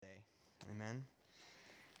Amen.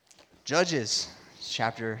 Judges,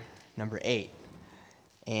 chapter number 8,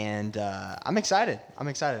 and I'm excited.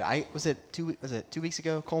 Was it 2 weeks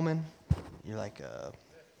ago, Coleman? You're like,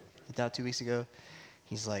 hit that 2 weeks ago.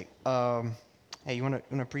 He's like, hey, you want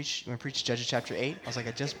to preach? You want to preach Judges chapter 8? I was like,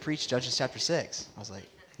 I just preached Judges chapter 6. He's like,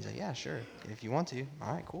 yeah, sure, if you want to.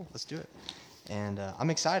 All right, cool, let's do it. And I'm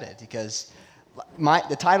excited because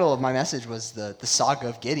the title of my message was the Saga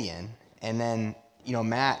of Gideon, and then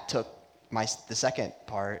Matt took the second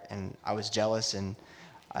part, and I was jealous, and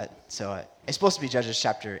it's supposed to be Judges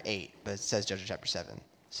chapter 8, but it says Judges chapter 7.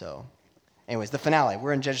 So, anyways, the finale.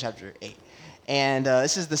 We're in Judges chapter 8, and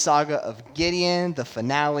this is the Saga of Gideon, the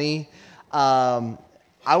finale. I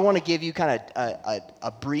want to give you kind of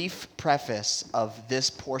a brief preface of this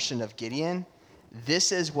portion of Gideon.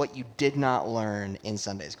 This is what you did not learn in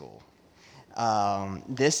Sunday school.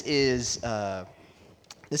 This is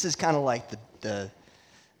kind of like the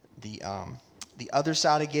other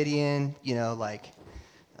side of Gideon.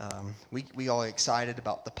 We all excited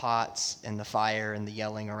about the pots and the fire and the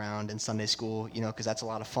yelling around in Sunday school, because that's a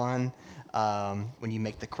lot of fun when you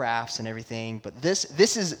make the crafts and everything. But this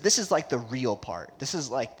is like the real part. This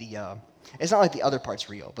is like it's not like the other part's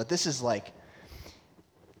real, but this is like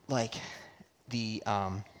the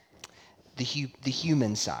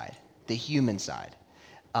human side. The human side.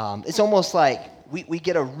 It's almost like we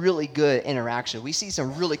get a really good interaction. We see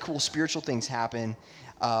some really cool spiritual things happen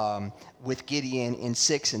with Gideon in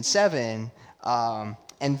 6 and 7,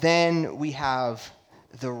 and then we have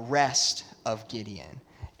the rest of Gideon,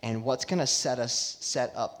 and what's going to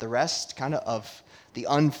set up the rest kind of the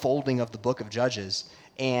unfolding of the book of Judges,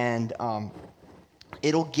 and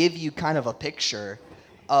it'll give you kind of a picture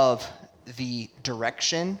of the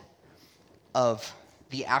direction of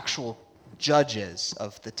the actual judges,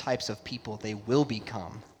 of the types of people they will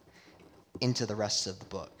become into the rest of the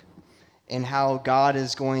book, and how God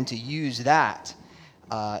is going to use that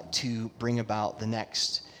to bring about the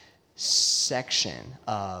next section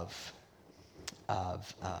of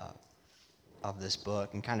this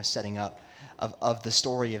book, and kind of setting up of the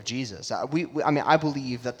story of Jesus. I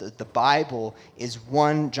believe that the Bible is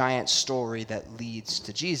one giant story that leads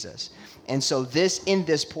to Jesus. And so in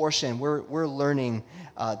this portion, we're learning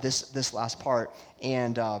this last part,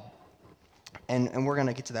 and we're going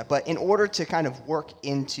to get to that. But in order to kind of work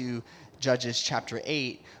into Judges chapter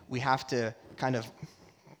 8, we have to kind of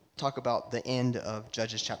talk about the end of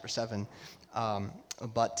Judges chapter 7.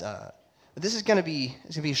 But this is going to be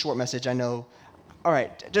a short message, I know. All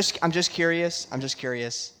right, I'm just curious.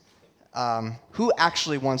 Who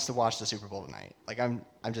actually wants to watch the Super Bowl tonight? Like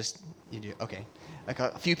you do, okay. Like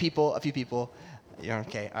a few people.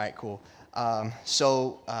 Okay, all right, cool.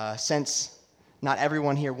 So since not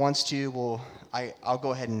everyone here wants to, I'll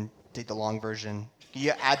go ahead and take the long version.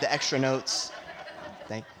 You add the extra notes.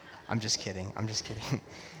 I'm just kidding.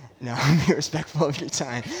 No, I'm being respectful of your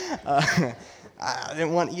time. I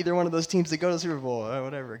didn't want either one of those teams to go to the Super Bowl.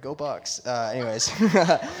 Whatever, go Bucks. Anyways,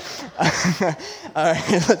 all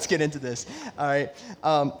right, let's get into this. All right.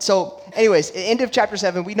 So, anyways, end of chapter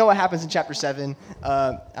 7. We know what happens in chapter 7.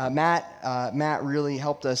 Matt really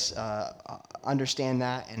helped us understand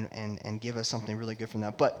that and give us something really good from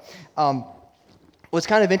that. But what's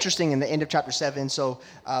kind of interesting in the end of chapter 7, so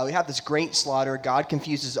we have this great slaughter. God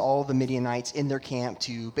confuses all the Midianites in their camp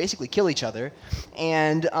to basically kill each other,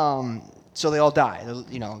 and so they all die.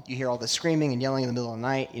 You hear all the screaming and yelling in the middle of the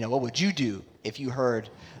night. What would you do if you heard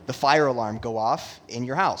the fire alarm go off in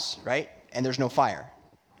your house, right? And there's no fire.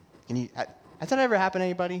 Has that ever happened to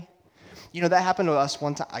anybody? That happened to us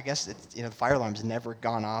one time. I guess the fire alarm's never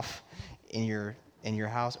gone off in your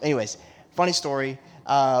house. Anyways, funny story.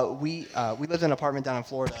 We lived in an apartment down in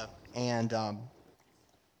Florida, and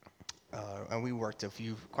we worked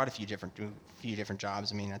quite a few different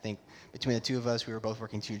jobs. I think between the two of us, we were both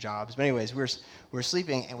working 2 jobs. But anyways, we were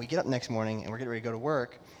sleeping, and we get up next morning, and we're getting ready to go to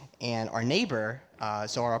work. And our neighbor,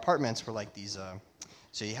 so our apartments were like these.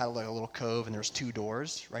 So you had like a little cove, and there's 2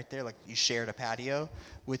 doors right there. Like you shared a patio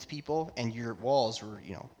with people, and your walls were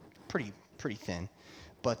pretty thin.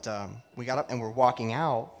 But we got up, and we're walking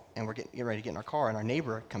out, and we're getting ready to get in our car, and our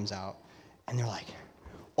neighbor comes out, and they're like,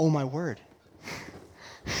 "Oh my word."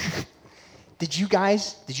 Did you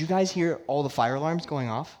guys hear all the fire alarms going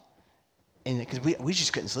off? And because we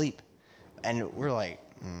just couldn't sleep, and we're like,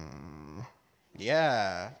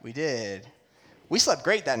 yeah, we did. We slept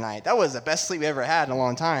great that night. That was the best sleep we ever had in a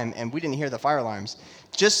long time, and we didn't hear the fire alarms.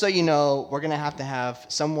 Just so you know, we're gonna have to have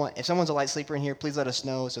someone. If someone's a light sleeper in here, please let us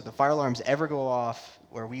know. So if the fire alarms ever go off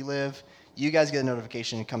where we live, you guys get a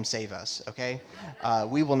notification and come save us. Okay?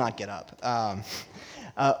 We will not get up.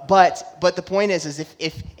 But the point is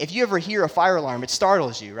if you ever hear a fire alarm, it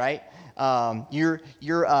startles you, right? When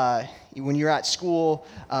you're at school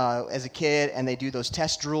as a kid and they do those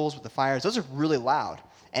test drills with the fires, those are really loud.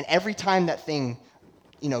 And every time that thing,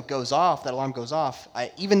 goes off, that alarm goes off,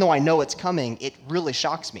 even though I know it's coming, it really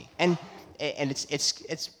shocks me. And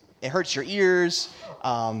it hurts your ears.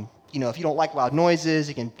 If you don't like loud noises,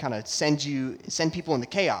 it can kind of send people into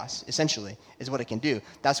chaos, essentially, is what it can do.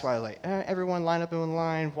 That's why everyone line up in one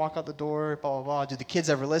line, walk out the door, blah, blah, blah. Do the kids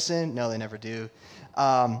ever listen? No, they never do.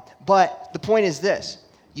 But the point is this.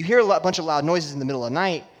 You hear a bunch of loud noises in the middle of the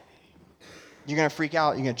night, you're going to freak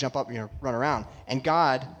out, you're going to jump up, you're going to run around. And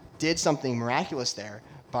God did something miraculous there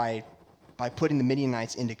by putting the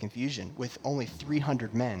Midianites into confusion with only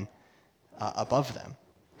 300 men above them,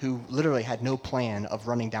 who literally had no plan of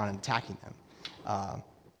running down and attacking them.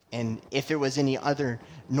 And if there was any other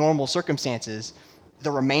normal circumstances,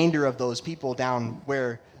 the remainder of those people down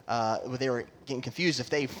where they were getting confused, if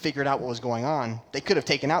they figured out what was going on, they could have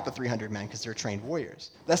taken out the 300 men because they're trained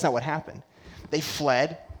warriors. That's not what happened. They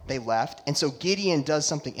fled, they left, and so Gideon does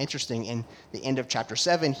something interesting in the end of chapter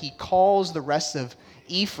 7. He calls the rest of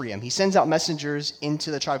Ephraim. He sends out messengers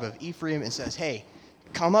into the tribe of Ephraim and says, hey,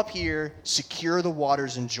 come up here, secure the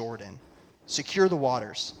waters in Jordan. Secure the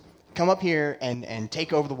waters. Come up here and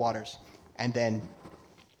take over the waters. And then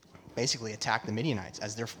basically attack the Midianites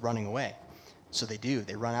as they're running away. So they do.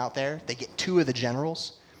 They run out there. They get 2 of the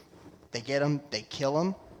generals. They get them. They kill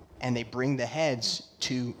them. And they bring the heads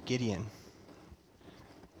to Gideon.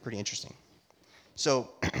 Pretty interesting. So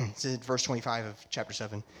this is verse 25 of chapter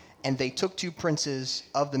 7. And they took 2 princes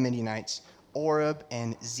of the Midianites, Oreb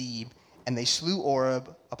and Zeb, and they slew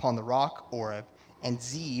Oreb upon the rock Oreb, and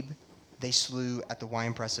Zeb they slew at the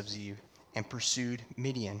winepress of Zeb, and pursued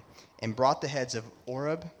Midian, and brought the heads of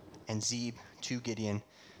Oreb and Zeb to Gideon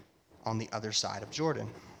on the other side of Jordan.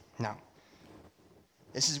 Now,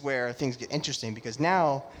 this is where things get interesting, because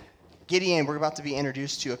now Gideon, we're about to be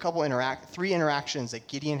introduced to 3 interactions that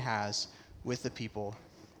Gideon has with the people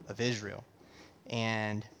of Israel.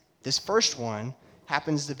 And this first one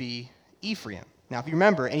happens to be Ephraim. Now, if you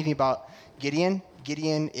remember anything about Gideon,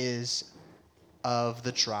 Gideon is of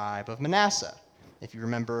the tribe of Manasseh. If you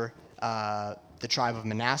remember, the tribe of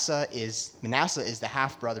Manasseh is the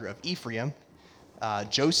half-brother of Ephraim,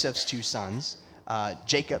 Joseph's 2 sons,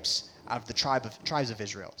 Jacob's out of the tribes of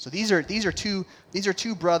Israel. So these are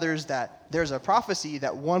two brothers that there's a prophecy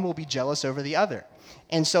that one will be jealous over the other.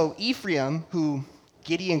 And so Ephraim, who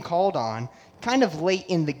Gideon called on, kind of late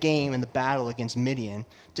in the game in the battle against Midian,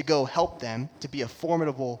 to go help them, to be a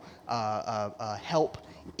formidable help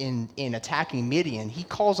in attacking Midian, he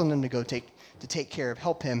calls on them to go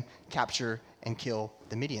help him capture and kill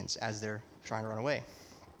the Midians as they're trying to run away.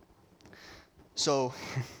 So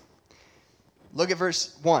look at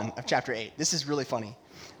verse 1 of chapter 8. This is really funny.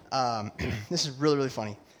 This is really, really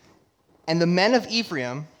funny. And the men of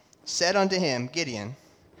Ephraim said unto him, Gideon,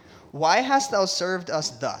 why hast thou served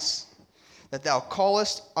us thus, that thou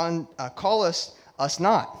callest us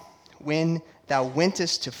not, when thou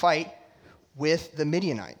wentest to fight with the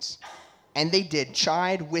Midianites? And they did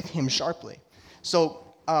chide with him sharply.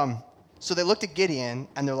 So they looked at Gideon,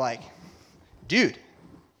 and they're like, dude,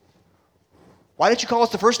 why didn't you call us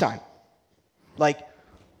the first time? Like,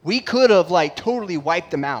 we could have, totally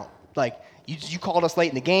wiped them out. You called us late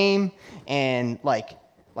in the game, and,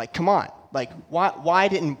 come on. Why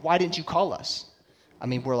didn't you call us? I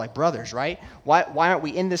mean, we're like brothers, right? Why aren't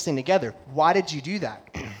we in this thing together? Why did you do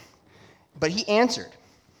that? But he answered,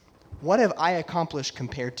 what have I accomplished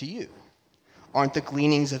compared to you? Aren't the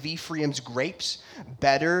gleanings of Ephraim's grapes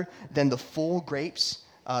better than the full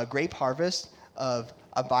grape harvest of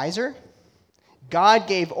Abiezer? God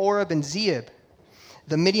gave Oreb and Zeb,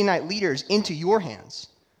 the Midianite leaders, into your hands.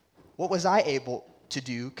 What was I able to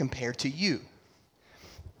do compared to you?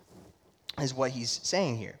 Is what he's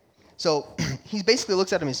saying here. So he basically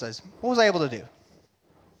looks at him and says, what was I able to do?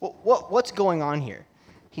 What's going on here?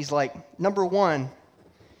 He's like, number one,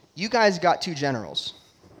 you guys got 2 generals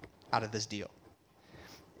out of this deal.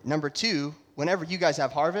 Number 2, whenever you guys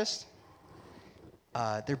have harvest,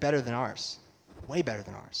 they're better than ours. Way better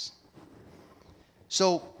than ours.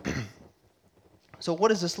 So what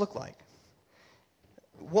does this look like?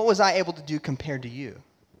 What was I able to do compared to you?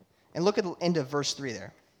 And look at the end of verse 3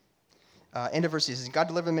 there. End of verse 3 says, God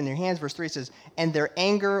delivered them in your hands. Verse 3 says, and their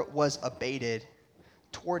anger was abated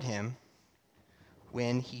toward him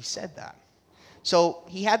when he said that. So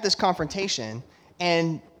he had this confrontation,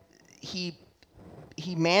 and he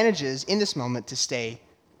manages in this moment to stay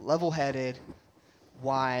level-headed,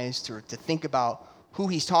 wise, to think about who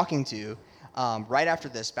he's talking to. Right after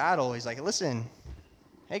this battle, he's like, listen,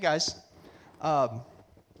 hey guys,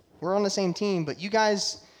 we're on the same team, but you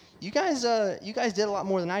guys did a lot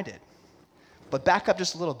more than I did. But back up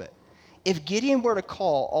just a little bit. If Gideon were to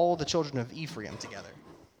call all the children of Ephraim together,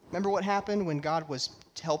 remember what happened when God was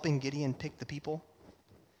helping Gideon pick the people?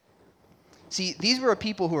 See, these were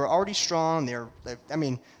people who are already strong.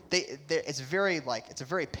 It's a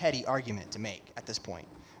very petty argument to make at this point,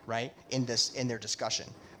 right? In their discussion.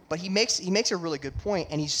 But he makes a really good point,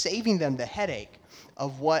 and he's saving them the headache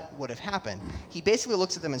of what would have happened. He basically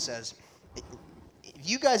looks at them and says, if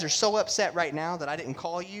you guys are so upset right now that I didn't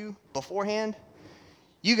call you beforehand,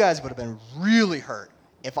 you guys would have been really hurt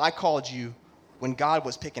if I called you when God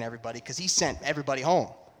was picking everybody, because he sent everybody home.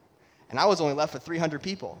 And I was only left with 300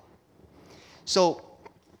 people. So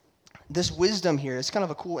this wisdom here is kind of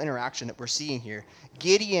a cool interaction that we're seeing here.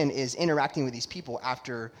 Gideon is interacting with these people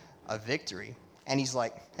after a victory, and he's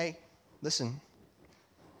like, hey, listen,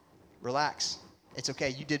 relax. It's okay.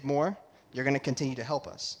 You did more. You're going to continue to help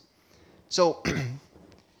us. So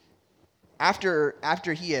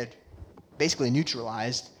after he had basically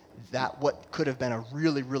neutralized that what could have been a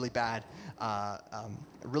really, really bad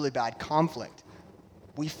conflict,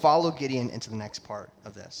 we follow Gideon into the next part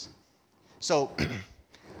of this. So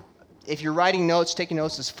if you're writing notes, taking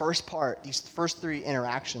notes, this first part, these first three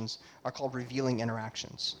interactions are called revealing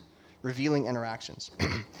interactions. Revealing interactions.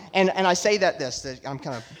 and I say that I'm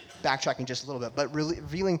kind of backtracking just a little bit, but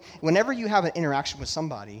revealing, whenever you have an interaction with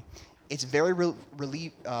somebody, it's very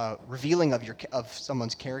revealing of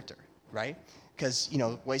someone's character, right? Because,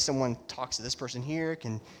 the way someone talks to this person here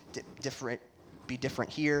can be different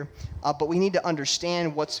here. But we need to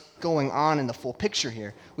understand what's going on in the full picture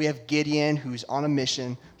here. We have Gideon, who's on a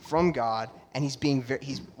mission from God, and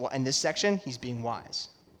in this section, he's being wise.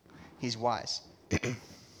 He's wise.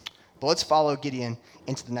 But let's follow Gideon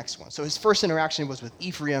into the next one. So his first interaction was with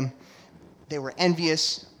Ephraim. They were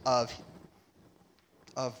envious of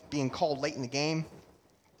being called late in the game,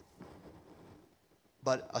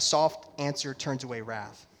 but a soft answer turns away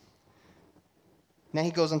wrath. Now he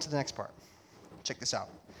goes on to the next part. Check this out.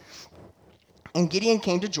 And Gideon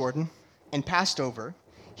came to Jordan and passed over,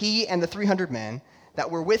 he and the 300 men that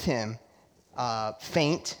were with him,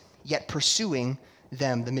 faint, yet pursuing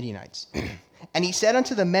them, the Midianites. And he said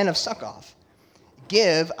unto the men of Succoth,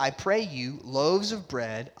 give, I pray you, loaves of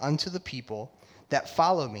bread unto the people that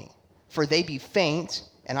follow me, for they be faint,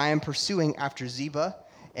 and I am pursuing after Zebah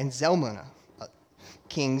and Zalmunna,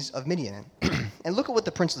 kings of Midian. And look at what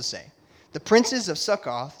the princes say. The princes of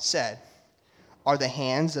Succoth said, are the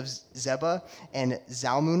hands of Zebah and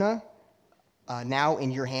Zalmunna now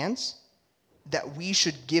in your hands, that we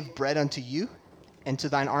should give bread unto you and to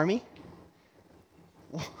thine army?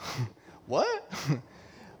 What?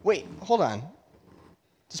 Wait, hold on.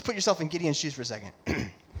 Just put yourself in Gideon's shoes for a second.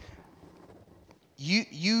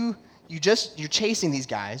 You're chasing these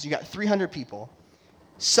guys. You got 300 people.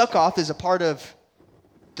 Succoth is a part of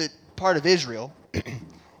Israel,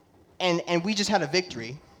 and we just had a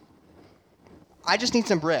victory. I just need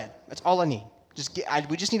some bread. That's all I need.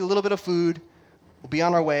 We just need a little bit of food. We'll be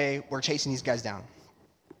on our way. We're chasing these guys down.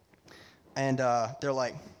 And they're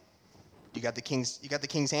like, you got the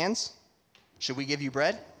king's hands? Should we give you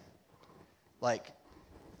bread? Like,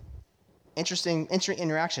 interesting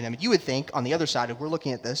interaction. I mean, you would think on the other side, if we're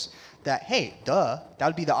looking at this, that, hey, that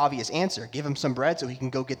would be the obvious answer. Give him some bread so he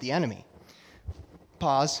can go get the enemy.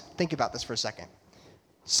 Pause. Think about this for a second.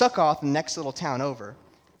 Succoth, the next little town over,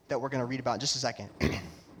 that we're going to read about in just a second,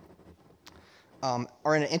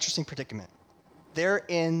 are in an interesting predicament. They're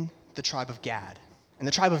in the tribe of Gad. And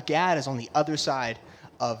the tribe of Gad is on the other side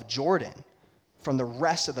of Jordan from the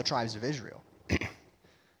rest of the tribes of Israel.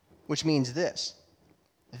 Which means this.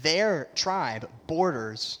 Their tribe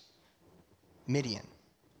borders Midian.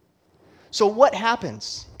 So what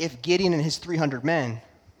happens if Gideon and his 300 men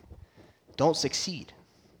don't succeed?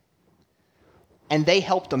 And they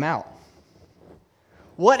helped them out.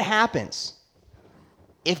 What happens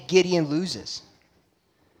if Gideon loses?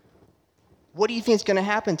 What do you think is going to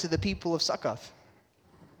happen to the people of Succoth?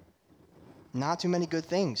 Not too many good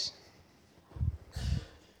things.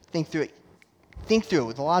 Think through it. Think through it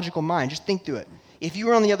with a logical mind. Just think through it. If you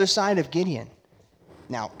were on the other side of Gideon,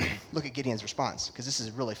 now look at Gideon's response, because this is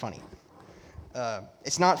really funny.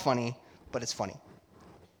 It's not funny, but it's funny.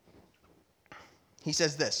 He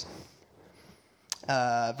says this,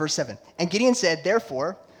 verse 7. And Gideon said,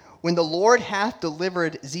 therefore, when the Lord hath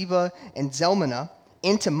delivered Zebah and Zalmunna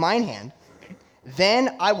into mine hand,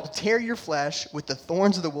 then I will tear your flesh with the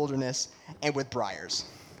thorns of the wilderness and with briars.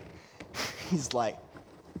 He's like,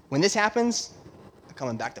 when this happens, I'm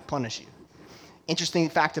coming back to punish you. Interesting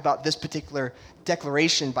fact about this particular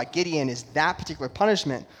declaration by Gideon is that particular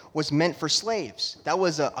punishment was meant for slaves. That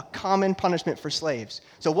was a common punishment for slaves.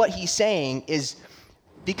 So what he's saying is,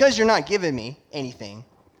 because you're not giving me anything,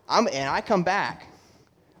 and I come back,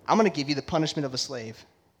 I'm going to give you the punishment of a slave.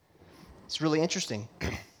 It's really interesting.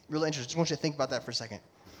 Really interesting. Just want you to think about that for a second.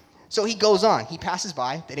 So he goes on. He passes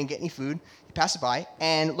by. They didn't get any food. He passes by,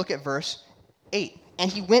 and look at verse 8.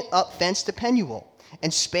 And he went up thence to Penuel,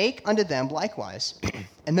 and spake unto them likewise.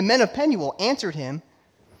 And the men of Penuel answered him,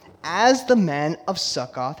 as the men of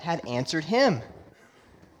Succoth had answered him.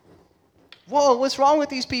 Whoa, what's wrong with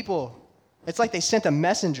these people? It's like they sent a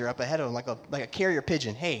messenger up ahead of them, like a carrier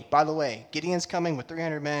pigeon. Hey, by the way, Gideon's coming with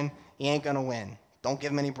 300 men. He ain't going to win. Don't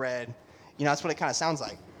give him any bread. That's what it kind of sounds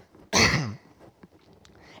like.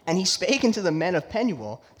 And he spake unto the men of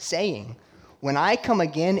Penuel, saying, when I come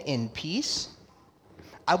again in peace,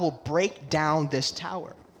 I will break down this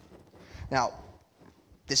tower. Now,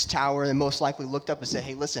 this tower, they most likely looked up and said,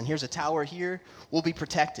 hey, listen, here's a tower here. We'll be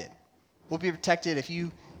protected. We'll be protected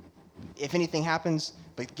if anything happens.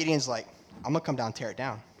 But Gideon's like, I'm going to come down and tear it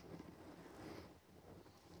down.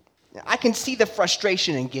 Now, I can see the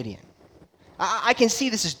frustration in Gideon. I can see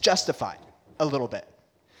this is justified a little bit.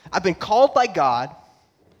 I've been called by God.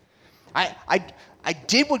 I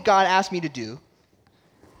did what God asked me to do.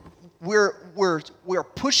 We're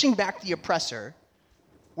pushing back the oppressor.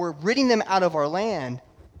 We're ridding them out of our land.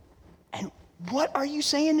 And what are you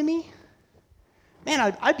saying to me?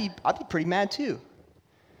 Man, I'd be pretty mad too.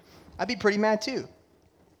 I'd be pretty mad too.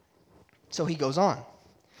 So he goes on.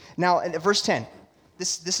 Now, in verse 10,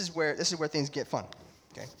 this is where things get fun.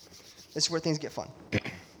 Okay, this is where things get fun.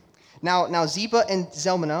 Now Zebah and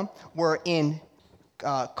Zalmunna were in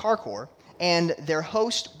Karkor, and their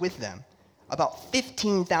host with them, about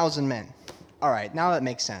 15,000 men. All right, now that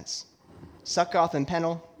makes sense. Succoth and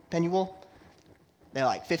Penuel, they're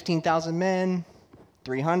like 15,000 men,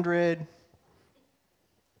 300.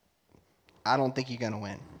 I don't think you're going to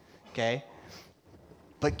win, okay?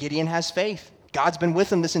 But Gideon has faith. God's been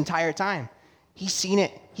with him this entire time. He's seen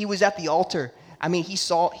it. He was at the altar. I mean, he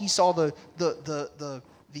saw the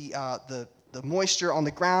moisture on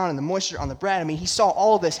the ground and the moisture on the bread. I mean, he saw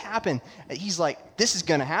all of this happen. He's like, this is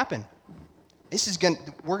going to happen.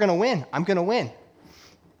 We're going to win. I'm going to win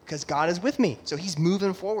because God is with me. So he's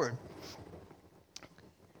moving forward.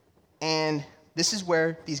 And this is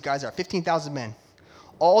where these guys are, 15,000 men.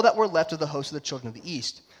 All that were left of the host of the children of the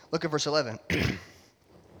east. Look at verse 11.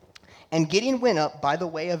 And Gideon went up by the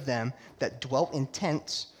way of them that dwelt in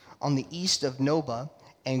tents on the east of Nobah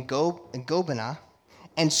and Gobinah,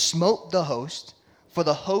 and smote the host, for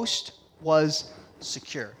the host was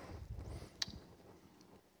secure.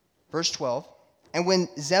 Verse 12. And when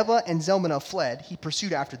Zebah and Zalmunna fled, he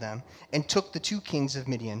pursued after them, and took the two kings of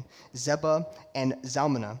Midian, Zebah and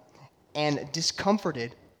Zalmunna, and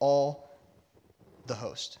discomforted all the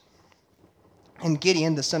host. And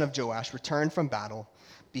Gideon, the son of Joash, returned from battle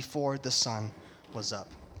before the sun was up.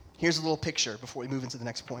 Here's a little picture before we move into the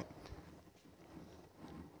next point.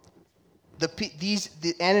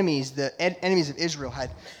 The enemies of Israel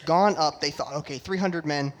had gone up. They thought, okay, 300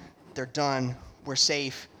 men, they're done, we're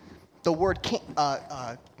safe. The word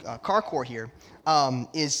Karkor here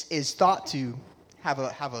is thought to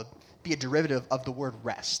be a derivative of the word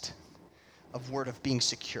rest, of word of being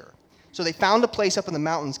secure. So they found a place up in the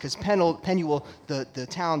mountains because Penuel, the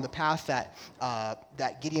town, the path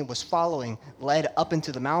that Gideon was following, led up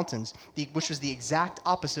into the mountains, which was the exact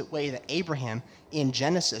opposite way that Abraham in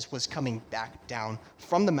Genesis was coming back down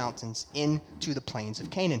from the mountains into the plains of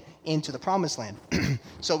Canaan, into the promised land.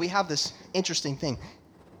 So we have this interesting thing.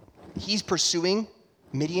 He's pursuing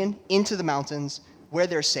Midian into the mountains where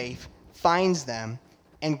they're safe, finds them,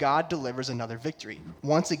 and God delivers another victory.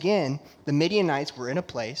 Once again, the Midianites were in a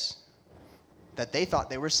place that they thought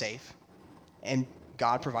they were safe, and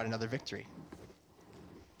God provided another victory.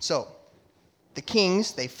 So, the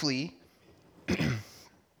kings, they flee.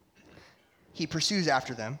 He pursues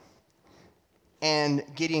after them, and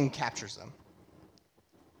Gideon captures them.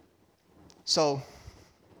 So,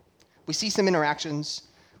 we see some interactions.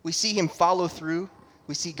 We see him follow through.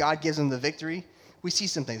 We see God gives him the victory. We see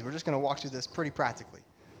some things. We're just going to walk through this pretty practically.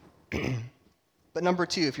 But number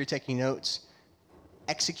 2, if you're taking notes,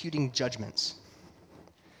 executing judgments.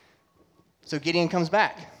 So Gideon comes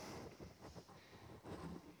back.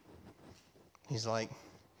 He's like,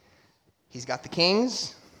 he's got the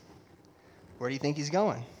kings. Where do you think he's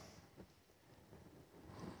going?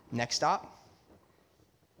 Next stop,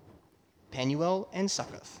 Penuel and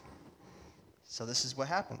Succoth. So this is what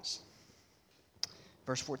happens.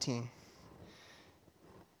 Verse 14.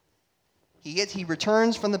 He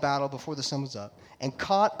returns from the battle before the sun was up and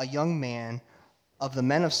caught a young man of the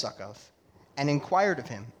men of Succoth and inquired of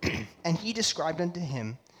him. And he described unto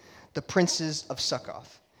him the princes of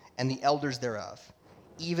Succoth and the elders thereof,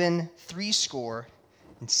 even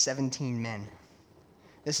 70 men.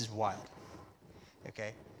 This is wild.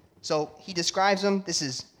 Okay, so he describes them. This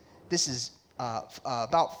is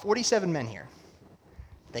about 47 men here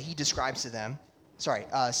that he describes to them. Sorry,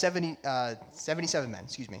 77 men.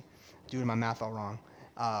 Excuse me, doing my math all wrong.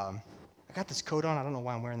 I got this coat on. I don't know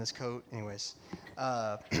why I'm wearing this coat. Anyways,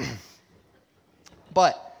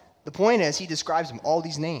 but the point is, he describes them all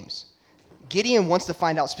these names. Gideon wants to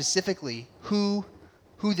find out specifically who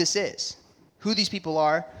this is, who these people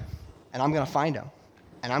are, and I'm going to find them.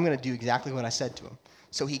 And I'm going to do exactly what I said to him.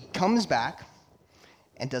 So he comes back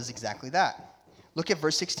and does exactly that. Look at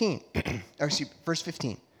verse 16, verse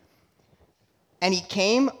 15. And he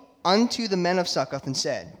came unto the men of Succoth and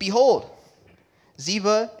said, Behold,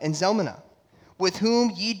 Zebah and Zalmunna, with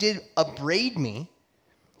whom ye did upbraid me,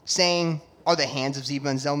 saying, Are the hands of Zebah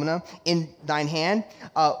and Zalmunna in thine hand,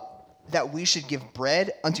 that we should give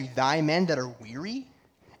bread unto thy men that are weary?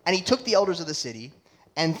 And he took the elders of the city,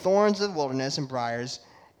 and thorns of the wilderness and briars,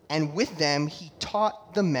 and with them he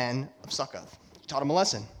taught the men of Succoth. He taught them a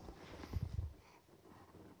lesson.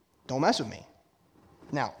 Don't mess with me.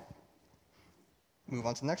 Now, move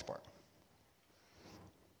on to the next part.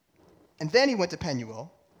 And then he went to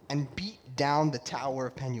Penuel and beat down the tower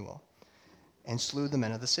of Penuel and slew the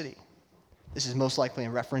men of the city. This is most likely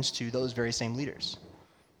in reference to those very same leaders.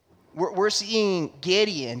 We're seeing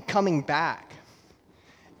Gideon coming back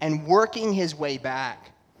and working his way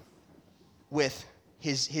back with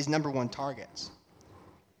his number one targets.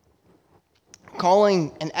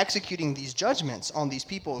 Calling and executing these judgments on these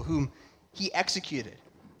people whom he executed.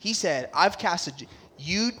 He said, I've casted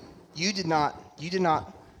you did not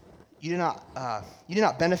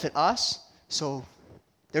benefit us, so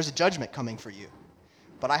there's a judgment coming for you.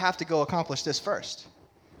 But I have to go accomplish this first.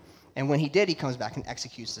 And when he did, he comes back and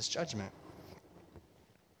executes this judgment.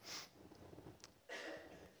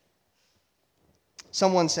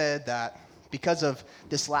 Someone said that because of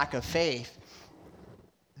this lack of faith,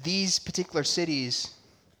 these particular cities,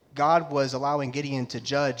 God was allowing Gideon to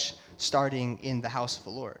judge starting in the house of the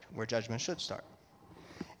Lord, where judgment should start.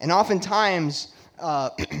 And oftentimes,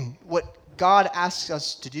 what God asks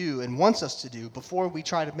us to do and wants us to do before we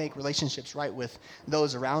try to make relationships right with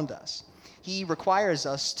those around us, he requires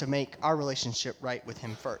us to make our relationship right with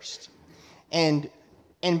him first. And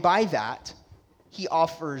by that, he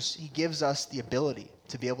gives us the ability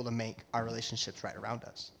to be able to make our relationships right around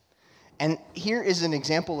us. And here is an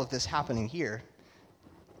example of this happening here,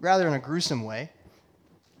 rather in a gruesome way.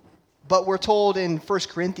 But we're told in 1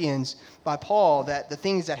 Corinthians by Paul that the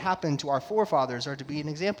things that happened to our forefathers are to be an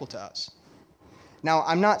example to us. Now,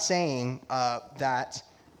 I'm not saying that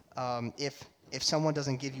if someone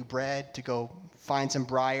doesn't give you bread to go find some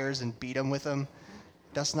briars and beat them with them,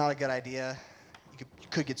 that's not a good idea. You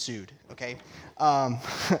could get sued, okay?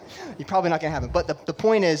 You're probably not going to have it. But the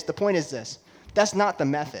point is this. That's not the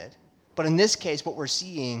method. But in this case, what we're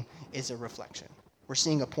seeing is a reflection. We're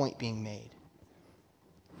seeing a point being made.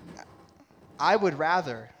 I would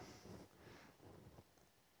rather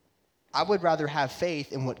have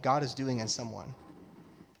faith in what God is doing in someone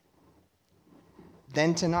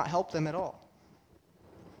than to not help them at all.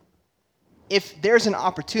 If there's an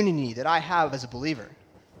opportunity that I have as a believer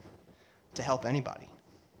to help anybody,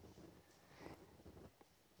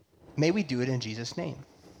 may we do it in Jesus' name.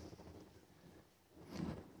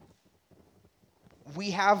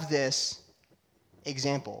 We have this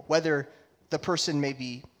example, whether the person may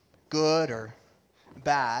be good or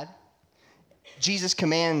bad. Jesus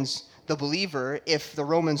commands the believer, if the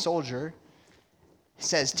Roman soldier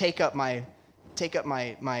says, take up my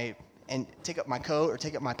coat or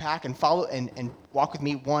take up my pack and follow and walk with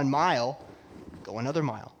me 1 mile, go another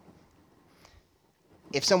mile.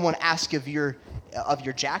 If someone asks of your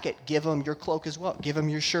jacket, give them your cloak as well. Give them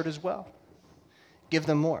your shirt as well. Give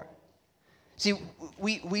them more. See,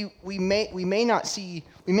 we may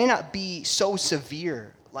not be so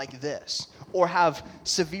severe like this, or have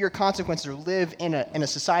severe consequences, or live in a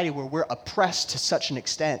society where we're oppressed to such an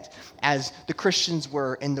extent as the Christians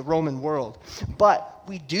were in the Roman world. But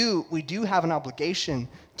we do have an obligation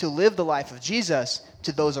to live the life of Jesus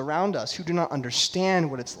to those around us who do not understand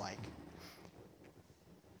what it's like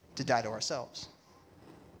to die to ourselves.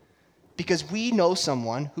 Because we know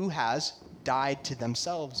someone who has died to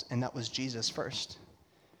themselves, and that was Jesus first.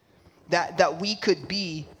 That we could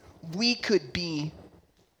be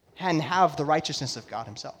and have the righteousness of God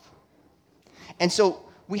himself. And so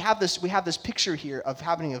we have this picture here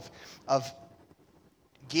of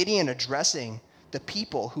Gideon addressing the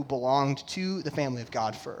people who belonged to the family of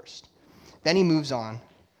God first. Then he moves on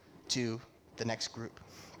to the next group.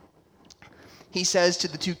 He says to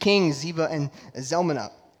the two kings, Zeba and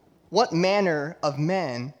Zalmunna, "What manner of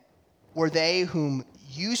men were they whom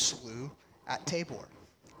you slew at Tabor?"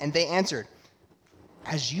 And they answered,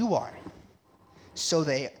 "As you are, so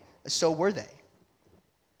were they.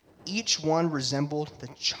 Each one resembled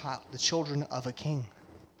the children of a king."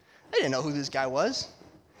 They didn't know who this guy was.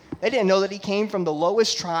 They didn't know that he came from the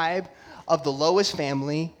lowest tribe of the lowest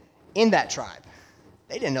family in that tribe.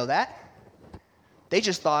 They didn't know that. They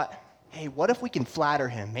just thought, hey, what if we can flatter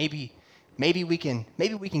him? Maybe we can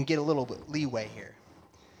get a little bit leeway here.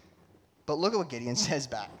 But look at what Gideon says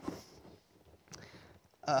back.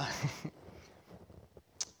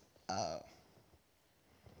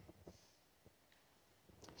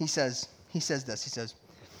 He says this.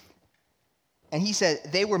 And he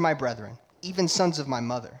said, "They were my brethren, even sons of my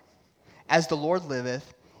mother. As the Lord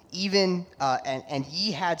liveth, even and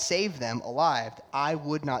ye had saved them alive, I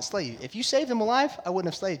would not slay you." If you saved them alive, I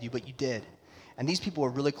wouldn't have slayed you, but you did. And these people were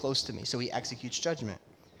really close to me, so he executes judgment.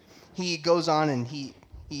 He goes on and he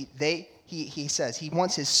says he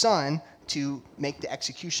wants his son to make the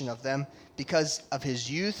execution of them. Because of his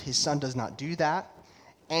youth, his son does not do that.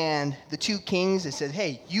 And the two kings, they said,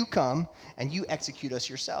 "Hey, you come and you execute us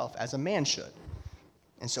yourself, as a man should."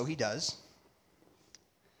 And so he does.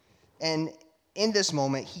 And in this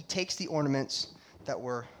moment, he takes the ornaments that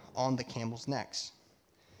were on the camels' necks.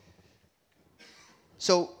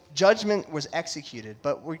 So judgment was executed,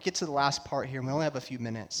 but we get to the last part here, and we only have a few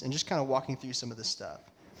minutes, and just kind of walking through some of this stuff.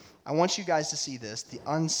 I want you guys to see this, the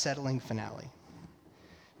unsettling finale.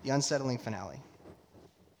 The unsettling finale.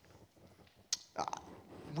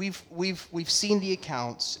 We've seen the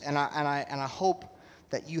accounts, and I hope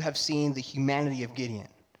that you have seen the humanity of Gideon.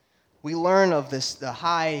 We learn of this, the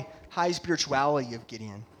high spirituality of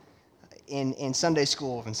Gideon in Sunday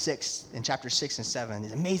school in chapter 6 and 7.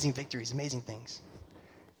 These amazing victories, amazing things.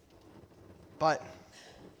 But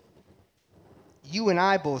you and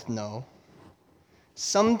I both know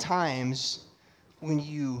sometimes when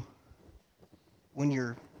you're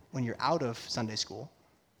out of Sunday school,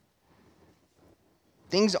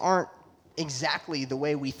 things aren't exactly the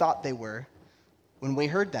way we thought they were when we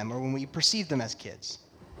heard them or when we perceived them as kids,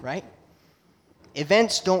 right?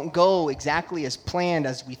 Events don't go exactly as planned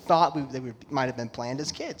as we thought they might have been planned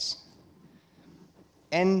as kids.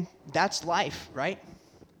 And that's life, right?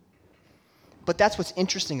 But that's what's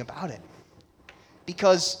interesting about it.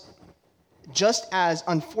 Because just as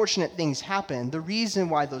unfortunate things happen, the reason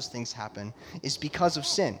why those things happen is because of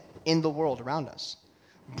sin in the world around us.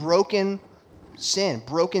 Broken sin,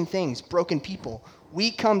 broken things, broken people.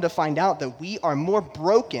 We come to find out that we are more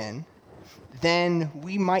broken than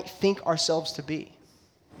we might think ourselves to be.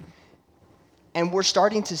 And we're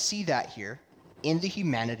starting to see that here in the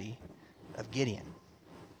humanity of Gideon.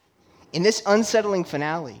 In this unsettling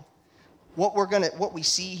finale, what we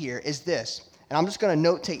see here is this, and I'm just going to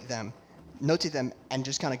notate them and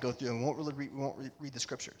just kind of go through them. We won't read the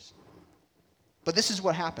scriptures. But this is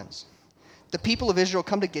what happens. The people of Israel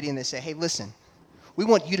come to Gideon and they say, "Hey, listen, we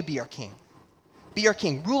want you to be our king. Be our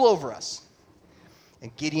king, rule over us."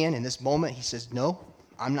 And Gideon, in this moment, he says, "No,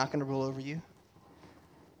 I'm not going to rule over you."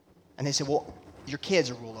 And they said, "Well, your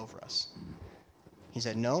kids will rule over us." He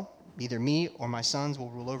said, "No, neither me or my sons will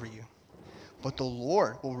rule over you. But the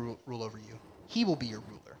Lord will rule over you. He will be your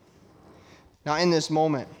ruler." Now, in this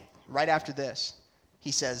moment, right after this,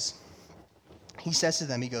 he says to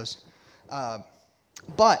them, he goes,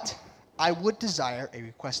 "But I would desire a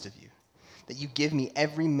request of you, that you give me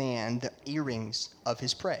every man the earrings of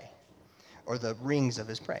his prey, or the rings of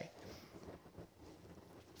his prey,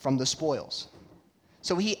 from the spoils."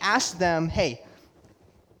 So he asked them, "Hey,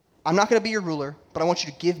 I'm not going to be your ruler, but I want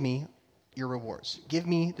you to give me your rewards. Give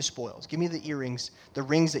me the spoils. Give me the earrings, the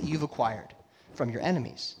rings that you've acquired from your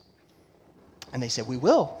enemies." And they said, "We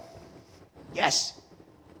will. Yes,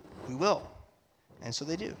 we will." And so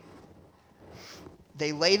they do.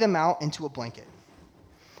 They lay them out into a blanket.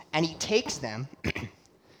 And he takes them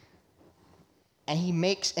and he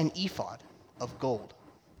makes an ephod of gold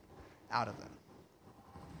out of them.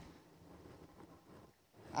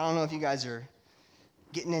 I don't know if you guys are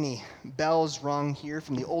getting any bells rung here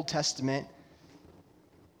from the Old Testament,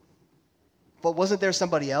 but wasn't there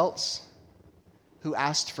somebody else who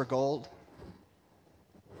asked for gold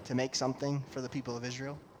to make something for the people of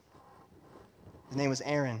Israel? His name was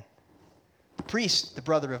Aaron, the priest, the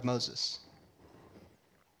brother of Moses.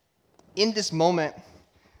 In this moment,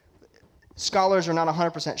 scholars are not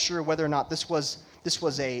 100% sure whether or not this was this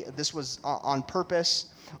was on purpose,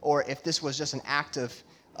 or if this was just an act of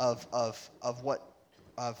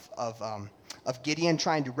Gideon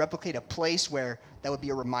trying to replicate a place where that would be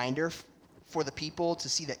a reminder for the people to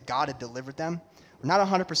see that God had delivered them. We're not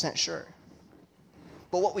 100% sure.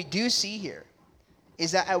 But what we do see here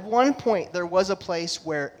is that at one point there was a place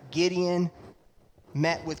where Gideon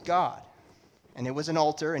met with God. And there was an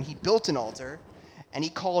altar, and he built an altar, and he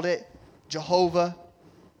called it Jehovah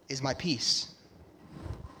is my peace.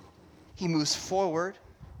 He moves forward,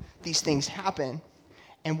 these things happen,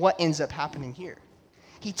 and what ends up happening here?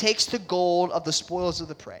 He takes the gold of the spoils of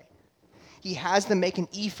the prey. He has them make an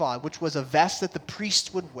ephod, which was a vest that the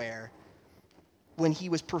priest would wear when he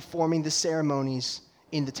was performing the ceremonies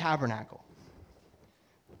in the tabernacle,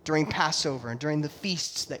 during Passover and during the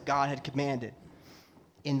feasts that God had commanded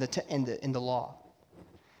in the law.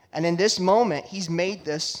 And in this moment, he's made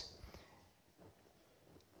this,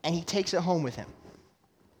 and he takes it home with him.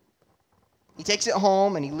 He takes it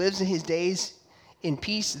home, and he lives in his days in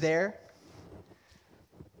peace there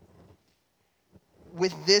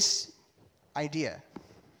with this idea.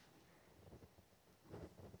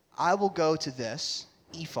 I will go to this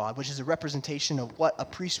ephod, which is a representation of what a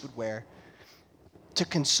priest would wear, to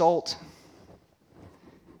consult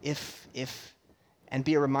and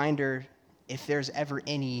be a reminder if there's ever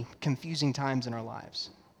any confusing times in our lives.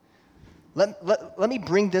 Let me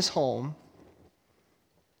bring this home,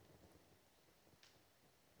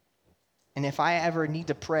 and if I ever need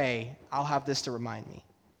to pray, I'll have this to remind me.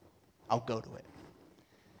 I'll go to it.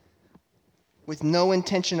 With no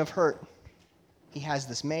intention of hurt, he has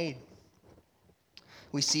this made.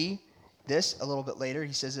 We see this a little bit later.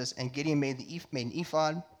 He says this, and Gideon made an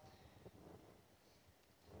ephod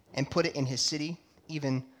and put it in his city,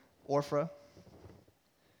 even Ophrah.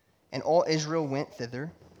 And all Israel went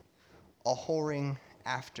thither, a whoring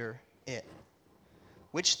after it,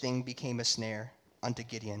 which thing became a snare unto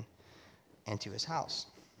Gideon and to his house.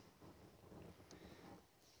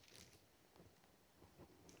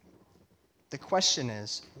 The question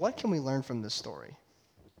is, what can we learn from this story?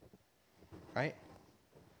 Right?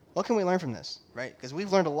 What can we learn from this? Right? Because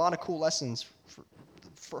we've learned a lot of cool lessons for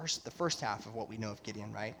the first half of what we know of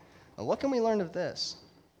Gideon, right? But what can we learn of this?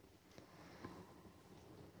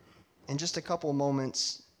 In just a couple of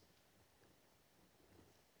moments,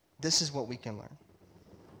 this is what we can learn.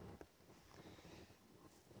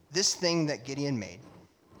 This thing that Gideon made,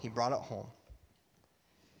 he brought it home.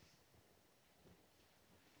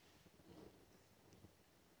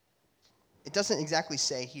 It doesn't exactly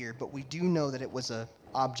say here, but we do know that it was an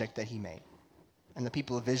object that he made. And the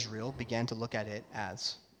people of Israel began to look at it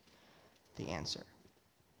as the answer.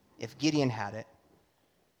 If Gideon had it,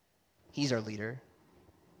 he's our leader,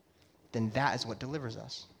 then that is what delivers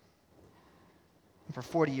us. And for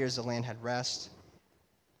 40 years, the land had rest.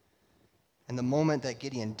 And the moment that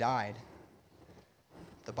Gideon died,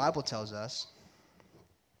 the Bible tells us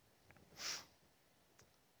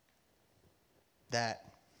that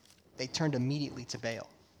they turned immediately to Baal,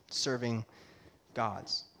 serving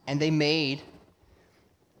gods. And they made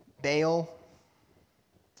Baal-berith,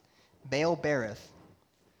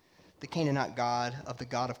 the Canaanite god of the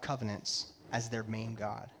God of covenants, as their main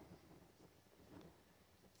god,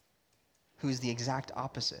 who is the exact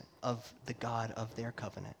opposite of the God of their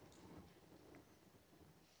covenant.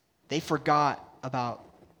 They forgot about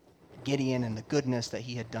Gideon and the goodness that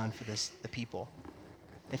he had done for the people.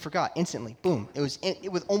 They forgot instantly. Boom. It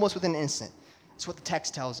was almost within an instant. That's what the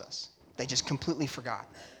text tells us. They just completely forgot.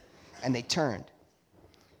 And they turned.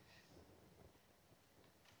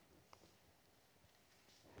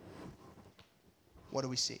 What do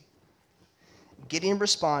we see? Gideon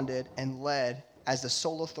responded and led as the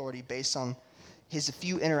sole authority based on his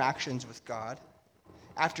few interactions with God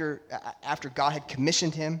after God had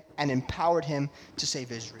commissioned him and empowered him to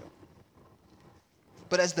save Israel.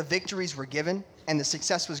 But as the victories were given and the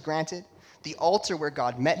success was granted, the altar where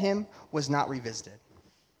God met him was not revisited.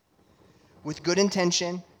 With good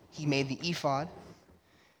intention, he made the ephod,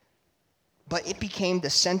 but it became the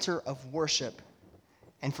center of worship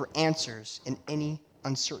and for answers in any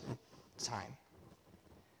uncertain time.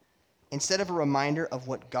 Instead of a reminder of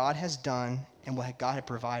what God has done and what God had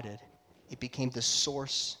provided, it became the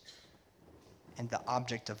source and the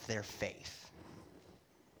object of their faith.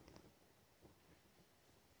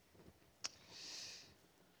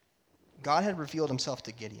 God had revealed himself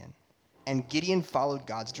to Gideon, and Gideon followed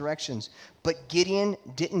God's directions. But Gideon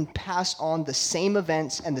didn't pass on the same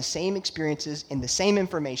events and the same experiences and the same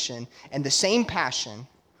information and the same passion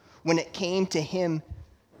when it came to him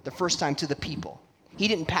the first time, to the people. He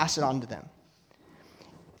didn't pass it on to them.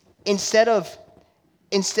 Instead of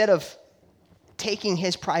taking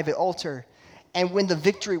his private altar, and when the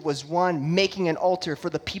victory was won, making an altar for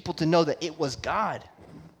the people to know that it was God.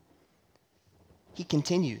 He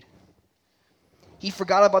continued. He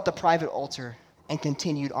forgot about the private altar and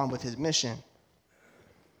continued on with his mission.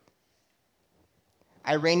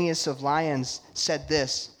 Irenaeus of Lyons said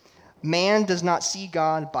this, "Man does not see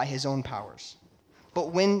God by his own powers,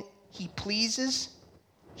 but when he pleases,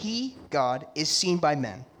 he, God, is seen by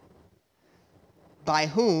men, by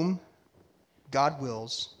whom God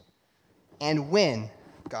wills, and when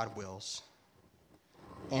God wills,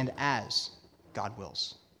 and as God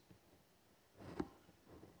wills."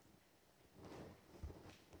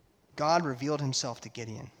 God revealed himself to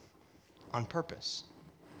Gideon on purpose.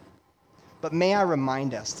 But may I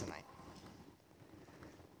remind us tonight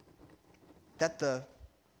that the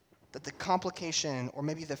complication, or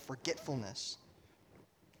maybe the forgetfulness,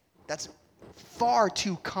 that's far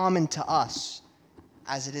too common to us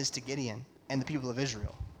as it is to Gideon and the people of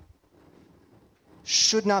Israel,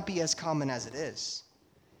 should not be as common as it is,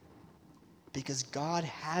 because God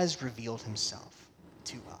has revealed himself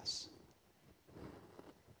to us.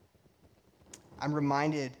 I'm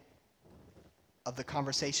reminded of the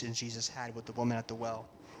conversation Jesus had with the woman at the well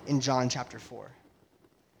in John chapter 4.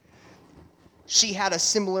 She had a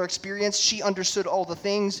similar experience. She understood all the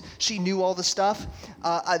things. She knew all the stuff.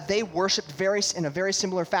 They worshipped in a very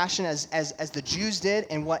similar fashion as the Jews did.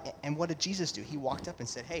 And what did Jesus do? He walked up and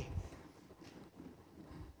said, "Hey,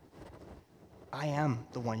 I am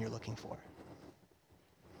the one you're looking for."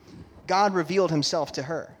 God revealed himself to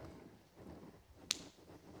her,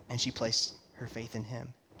 and she placed her faith in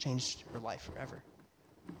him, changed her life forever.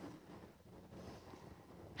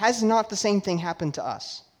 Has not the same thing happened to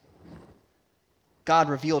us? God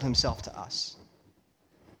revealed himself to us.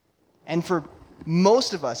 And for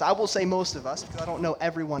most of us, I will say most of us, because I don't know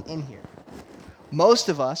everyone in here, most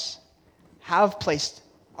of us have placed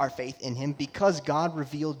our faith in him because God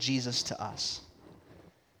revealed Jesus to us,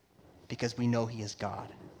 because we know he is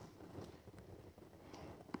God.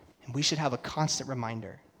 And we should have a constant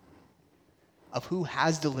reminder of who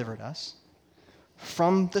has delivered us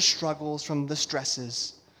from the struggles, from the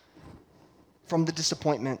stresses, from the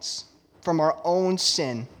disappointments, from our own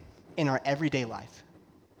sin in our everyday life.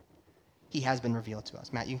 He has been revealed to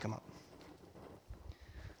us. Matt, you can come up.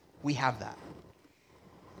 We have that.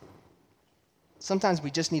 Sometimes we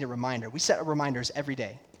just need a reminder. We set reminders every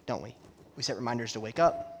day, don't we? We set reminders to wake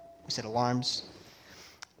up. We set alarms.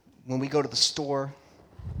 When we go to the store,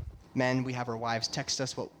 men, we have our wives text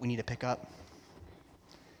us what we need to pick up.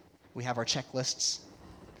 We have our checklists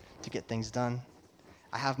to get things done.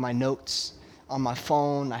 I have my notes on my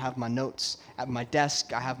phone. I have my notes at my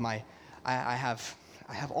desk. I have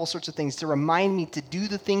all sorts of things to remind me to do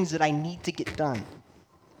the things that I need to get done.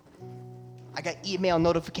 I got email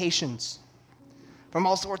notifications from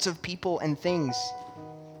all sorts of people and things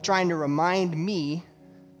trying to remind me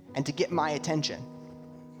and to get my attention.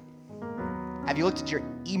 Have you looked at your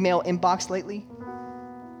email inbox lately?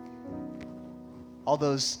 All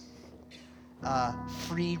those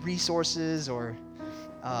free resources or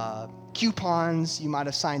coupons you might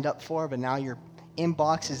have signed up for, but now your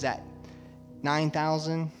inbox is at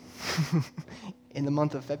 9,000 in the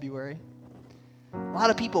month of February. A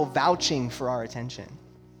lot of people vouching for our attention.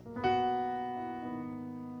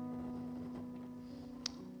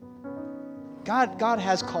 God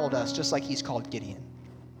has called us just like he's called Gideon.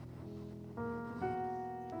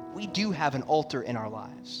 We do have an altar in our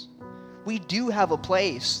lives. We do have a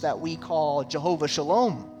place that we call Jehovah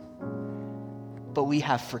Shalom, but we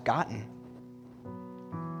have forgotten.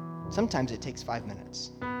 Sometimes it takes 5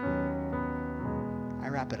 minutes. I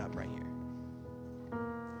wrap it up right here.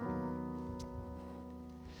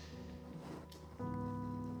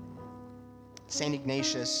 St.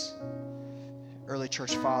 Ignatius, early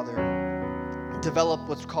church father, developed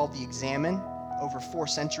what's called the Examen over 4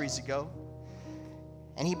 centuries ago.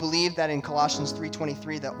 And he believed that in Colossians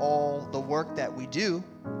 3:23 that all the work that we do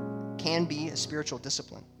can be a spiritual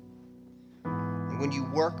discipline. And when you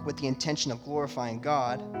work with the intention of glorifying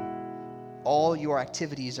God, all your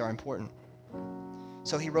activities are important.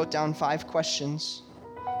 So he wrote down 5 questions,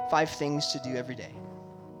 5 things to do every day.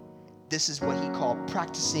 This is what he called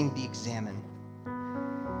practicing the Examen.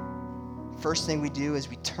 First thing we do is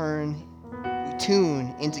we tune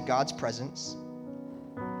into God's presence.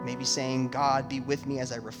 Maybe saying, "God, be with me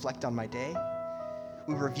as I reflect on my day."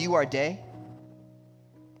 We review our day.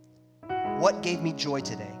 What gave me joy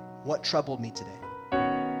today? What troubled me today?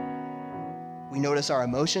 We notice our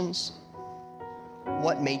emotions.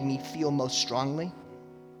 What made me feel most strongly?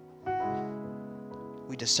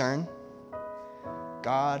 We discern,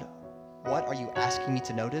 "God, what are you asking me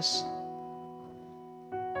to notice?"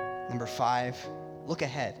 Number 5, look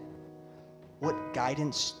ahead. What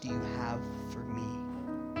guidance do you have for me?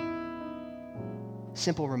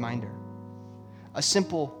 Simple reminder. A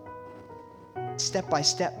simple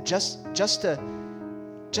step-by-step, just to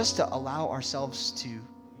allow ourselves to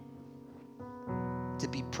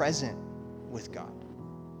be present with God.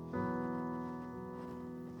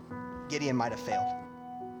 Gideon might have failed.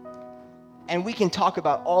 And we can talk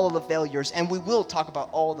about all of the failures, and we will talk about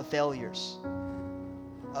all the failures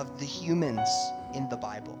of the humans in the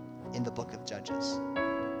Bible, in the book of Judges.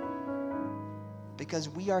 Because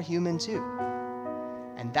we are human too.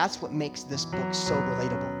 And that's what makes this book so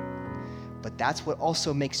relatable. But that's what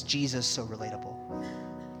also makes Jesus so relatable.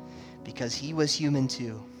 Because he was human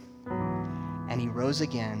too. And he rose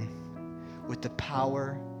again with the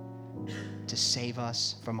power to save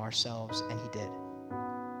us from ourselves, and he did.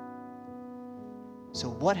 So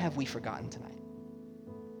what have we forgotten tonight?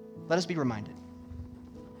 Let us be reminded.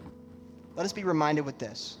 Let us be reminded with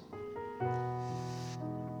this.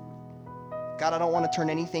 God, I don't want to turn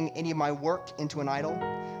any of my work into an idol.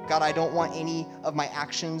 God, I don't want any of my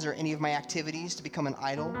actions or any of my activities to become an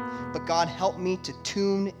idol. But God, help me to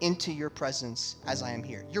tune into your presence as I am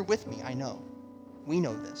here. You're with me, I know. We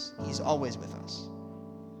know this. He's always with us.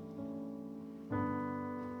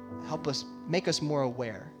 Help us, make us more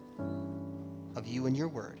aware of you and your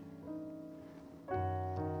word.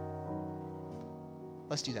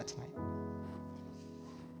 Let's do that tonight.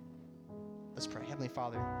 Let's pray. Heavenly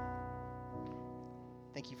Father,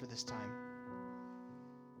 thank you for this time.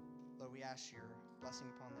 Lord, we ask your blessing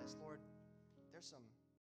upon this. Lord, there's some